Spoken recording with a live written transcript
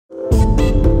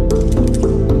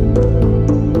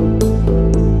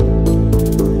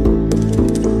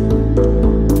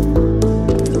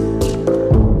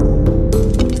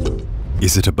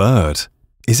Is it a bird?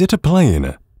 Is it a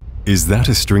plane? Is that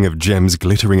a string of gems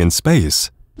glittering in space?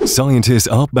 Scientists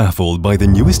are baffled by the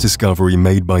newest discovery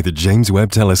made by the James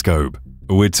Webb Telescope.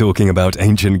 We're talking about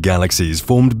ancient galaxies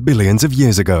formed billions of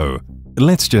years ago.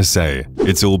 Let's just say,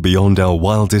 it's all beyond our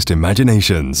wildest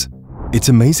imaginations. It's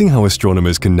amazing how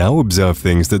astronomers can now observe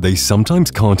things that they sometimes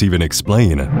can't even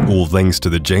explain, all thanks to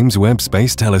the James Webb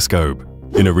Space Telescope.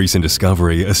 In a recent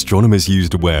discovery, astronomers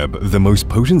used Webb, the most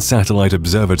potent satellite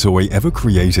observatory ever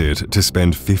created, to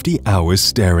spend 50 hours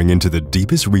staring into the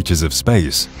deepest reaches of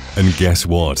space. And guess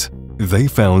what? They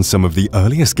found some of the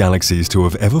earliest galaxies to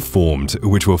have ever formed,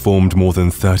 which were formed more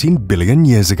than 13 billion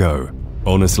years ago.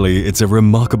 Honestly, it's a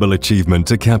remarkable achievement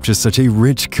to capture such a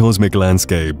rich cosmic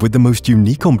landscape with the most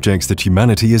unique objects that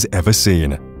humanity has ever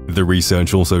seen. The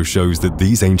research also shows that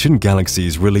these ancient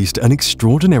galaxies released an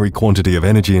extraordinary quantity of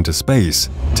energy into space,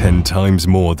 10 times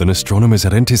more than astronomers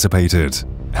had anticipated.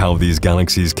 How these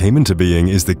galaxies came into being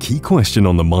is the key question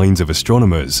on the minds of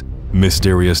astronomers.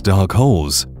 Mysterious dark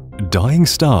holes? Dying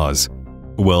stars?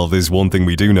 Well, there's one thing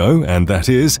we do know, and that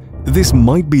is, this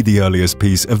might be the earliest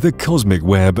piece of the cosmic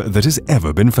web that has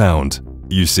ever been found.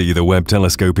 You see, the Webb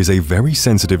telescope is a very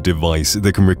sensitive device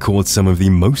that can record some of the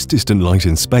most distant light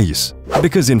in space.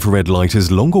 Because infrared light has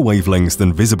longer wavelengths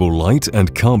than visible light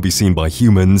and can't be seen by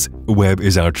humans, Webb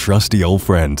is our trusty old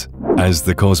friend. As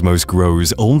the cosmos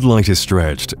grows, old light is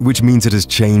stretched, which means it has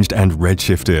changed and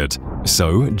redshifted.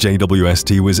 So,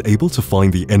 JWST was able to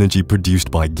find the energy produced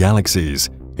by galaxies.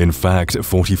 In fact,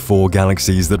 44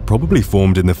 galaxies that probably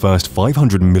formed in the first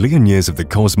 500 million years of the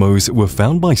cosmos were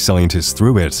found by scientists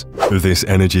through it. This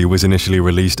energy was initially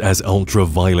released as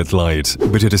ultraviolet light,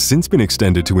 but it has since been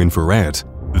extended to infrared.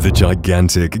 The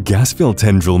gigantic, gas-filled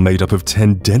tendril made up of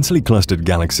 10 densely clustered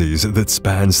galaxies that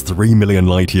spans 3 million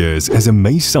light-years has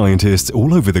amazed scientists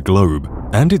all over the globe.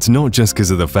 And it's not just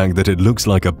because of the fact that it looks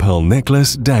like a pearl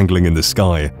necklace dangling in the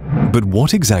sky. But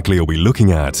what exactly are we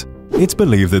looking at? It's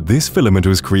believed that this filament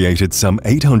was created some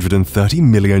 830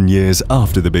 million years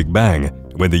after the Big Bang,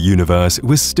 when the universe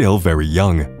was still very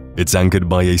young. It's anchored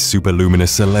by a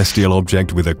superluminous celestial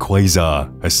object with a quasar,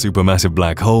 a supermassive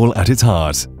black hole at its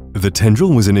heart. The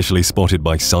tendril was initially spotted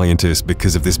by scientists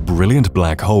because of this brilliant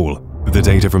black hole. The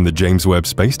data from the James Webb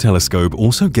Space Telescope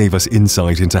also gave us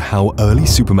insight into how early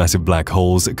supermassive black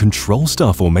holes control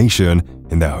star formation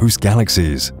in their host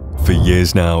galaxies. For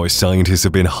years now, scientists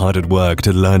have been hard at work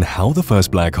to learn how the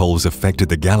first black holes affected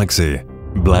the galaxy.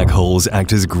 Black holes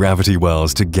act as gravity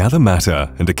wells to gather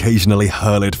matter and occasionally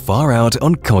hurl it far out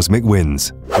on cosmic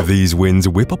winds. These winds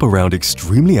whip up around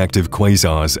extremely active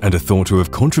quasars and are thought to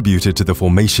have contributed to the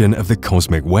formation of the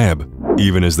cosmic web.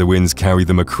 Even as the winds carry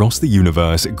them across the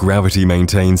universe, gravity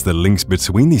maintains the links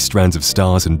between these strands of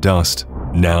stars and dust.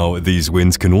 Now, these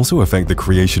winds can also affect the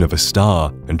creation of a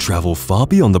star and travel far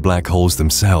beyond the black holes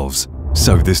themselves.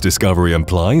 So this discovery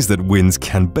implies that winds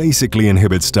can basically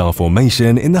inhibit star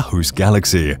formation in the host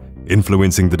galaxy,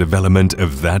 influencing the development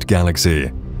of that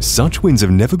galaxy. Such winds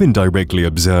have never been directly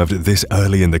observed this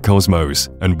early in the cosmos,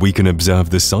 and we can observe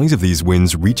the size of these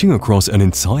winds reaching across an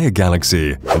entire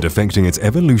galaxy and affecting its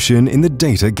evolution in the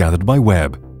data gathered by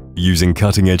Webb. Using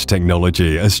cutting-edge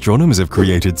technology, astronomers have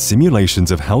created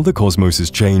simulations of how the cosmos has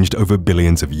changed over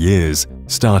billions of years,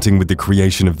 starting with the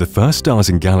creation of the first stars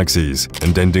and galaxies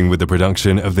and ending with the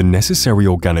production of the necessary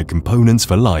organic components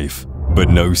for life. But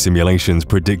no simulations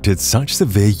predicted such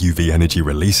severe UV energy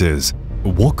releases.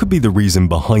 What could be the reason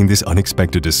behind this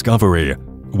unexpected discovery?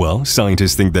 Well,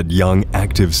 scientists think that young,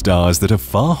 active stars that are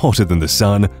far hotter than the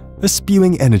Sun are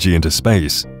spewing energy into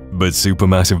space. But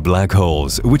supermassive black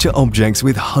holes, which are objects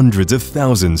with hundreds of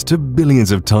thousands to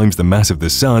billions of times the mass of the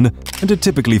Sun and are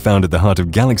typically found at the heart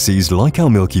of galaxies like our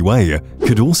Milky Way,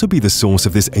 could also be the source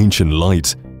of this ancient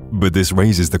light. But this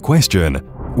raises the question,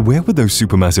 where would those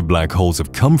supermassive black holes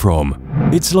have come from?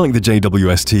 It's like the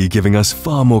JWST giving us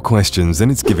far more questions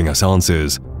than it's giving us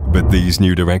answers. But these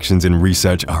new directions in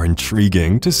research are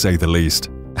intriguing, to say the least.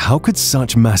 How could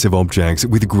such massive objects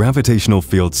with gravitational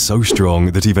fields so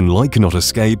strong that even light cannot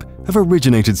escape have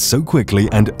originated so quickly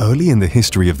and early in the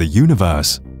history of the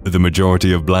universe? The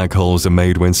majority of black holes are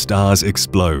made when stars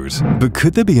explode, but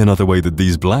could there be another way that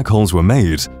these black holes were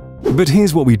made? But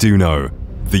here's what we do know.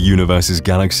 The universe's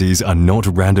galaxies are not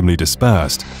randomly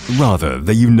dispersed. Rather,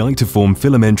 they unite to form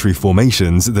filamentary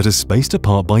formations that are spaced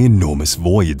apart by enormous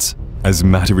voids. As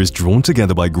matter is drawn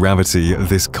together by gravity,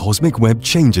 this cosmic web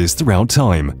changes throughout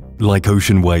time. Like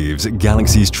ocean waves,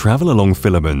 galaxies travel along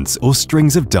filaments or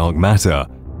strings of dark matter.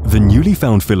 The newly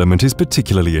found filament is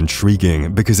particularly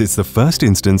intriguing because it's the first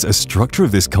instance a structure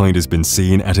of this kind has been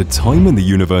seen at a time when the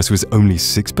universe was only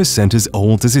 6% as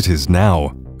old as it is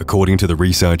now. According to the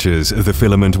researchers, the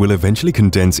filament will eventually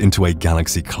condense into a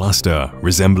galaxy cluster,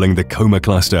 resembling the Coma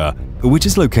cluster, which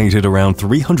is located around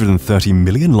 330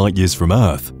 million light-years from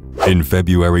Earth. In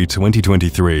February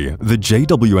 2023, the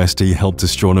JWST helped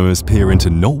astronomers peer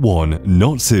into not one,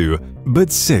 not two,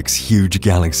 but 6 huge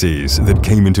galaxies that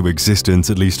came into existence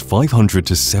at least 500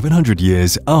 to 700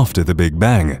 years after the Big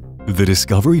Bang. The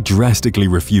discovery drastically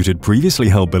refuted previously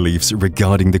held beliefs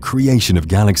regarding the creation of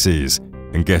galaxies.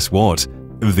 And guess what?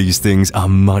 These things are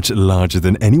much larger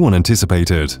than anyone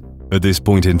anticipated. At this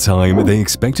point in time, they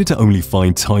expected to only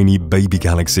find tiny baby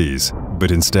galaxies,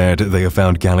 but instead they have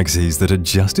found galaxies that are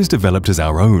just as developed as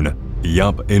our own.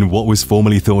 Yup, in what was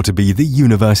formerly thought to be the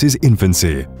universe's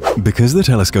infancy. Because the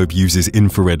telescope uses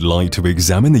infrared light to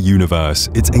examine the universe,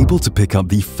 it's able to pick up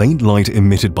the faint light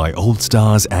emitted by old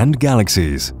stars and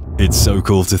galaxies. It's so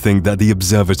cool to think that the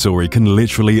observatory can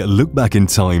literally look back in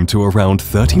time to around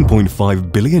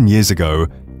 13.5 billion years ago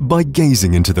by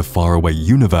gazing into the faraway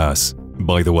universe.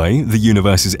 By the way, the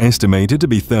universe is estimated to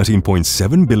be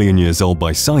 13.7 billion years old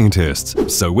by scientists,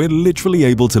 so we're literally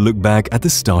able to look back at the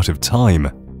start of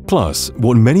time. Plus,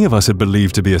 what many of us had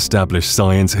believed to be established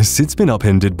science has since been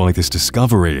upended by this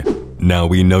discovery. Now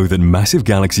we know that massive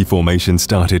galaxy formation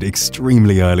started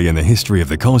extremely early in the history of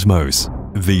the cosmos.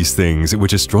 These things,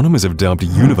 which astronomers have dubbed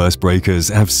universe breakers,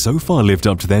 have so far lived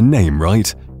up to their name,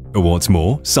 right? What's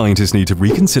more, scientists need to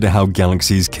reconsider how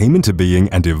galaxies came into being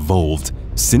and evolved,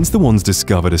 since the ones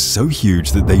discovered are so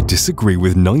huge that they disagree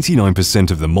with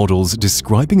 99% of the models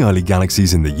describing early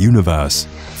galaxies in the universe.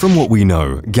 From what we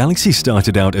know, galaxies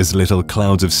started out as little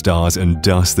clouds of stars and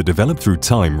dust that developed through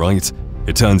time, right?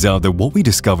 It turns out that what we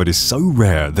discovered is so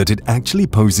rare that it actually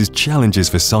poses challenges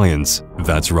for science.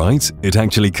 That's right, it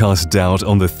actually casts doubt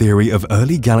on the theory of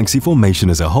early galaxy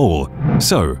formation as a whole.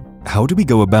 So, how do we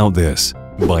go about this?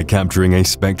 By capturing a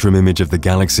spectrum image of the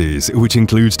galaxies, which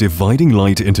includes dividing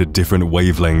light into different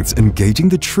wavelengths and gauging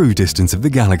the true distance of the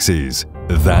galaxies.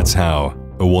 That's how.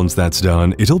 Once that's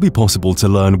done, it'll be possible to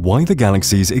learn why the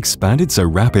galaxies expanded so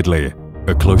rapidly.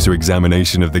 A closer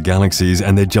examination of the galaxies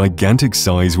and their gigantic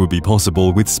size would be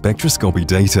possible with spectroscopy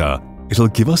data. It'll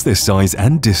give us their size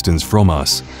and distance from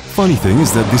us. Funny thing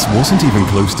is that this wasn't even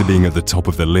close to being at the top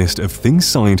of the list of things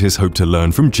scientists hope to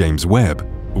learn from James Webb.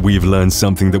 We've learned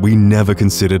something that we never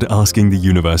considered asking the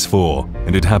universe for,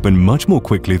 and it happened much more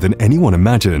quickly than anyone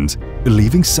imagined,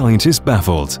 leaving scientists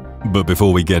baffled. But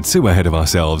before we get too ahead of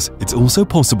ourselves, it's also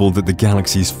possible that the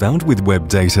galaxies found with Webb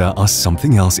data are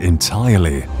something else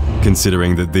entirely.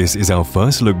 Considering that this is our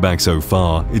first look back so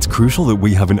far, it's crucial that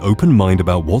we have an open mind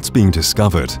about what's being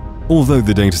discovered. Although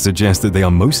the data suggests that they are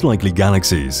most likely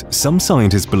galaxies, some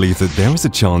scientists believe that there is a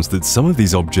chance that some of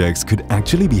these objects could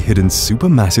actually be hidden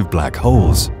supermassive black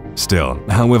holes. Still,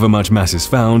 however much mass is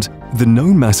found, the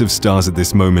known mass of stars at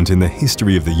this moment in the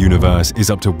history of the universe is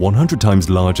up to 100 times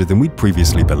larger than we'd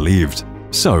previously believed.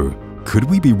 So, could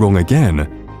we be wrong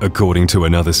again? According to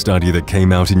another study that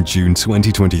came out in June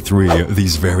 2023,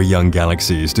 these very young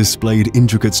galaxies displayed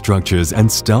intricate structures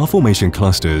and star formation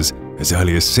clusters as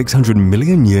early as 600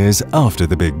 million years after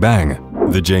the Big Bang.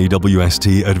 The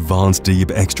JWST Advanced Deep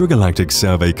Extragalactic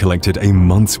Survey collected a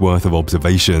month's worth of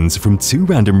observations from 2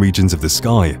 random regions of the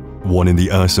sky, one in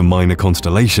the Ursa Minor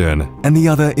constellation and the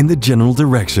other in the general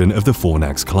direction of the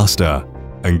Fornax cluster.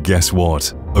 And guess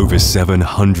what? Over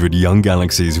 700 young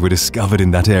galaxies were discovered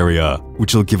in that area,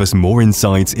 which will give us more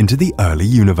insights into the early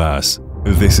universe.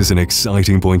 This is an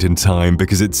exciting point in time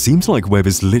because it seems like Webb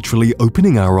is literally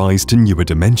opening our eyes to newer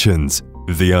dimensions.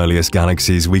 The earliest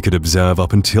galaxies we could observe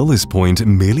up until this point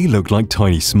merely looked like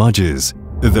tiny smudges.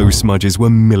 Those smudges were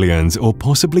millions or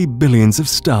possibly billions of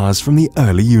stars from the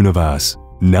early universe.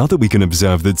 Now that we can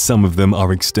observe that some of them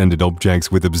are extended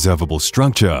objects with observable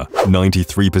structure,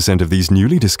 93% of these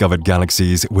newly discovered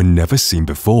galaxies were never seen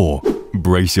before.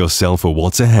 Brace yourself for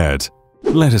what's ahead.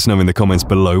 Let us know in the comments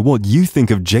below what you think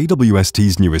of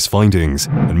JWST's newest findings,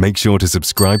 and make sure to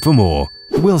subscribe for more.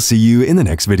 We'll see you in the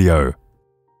next video.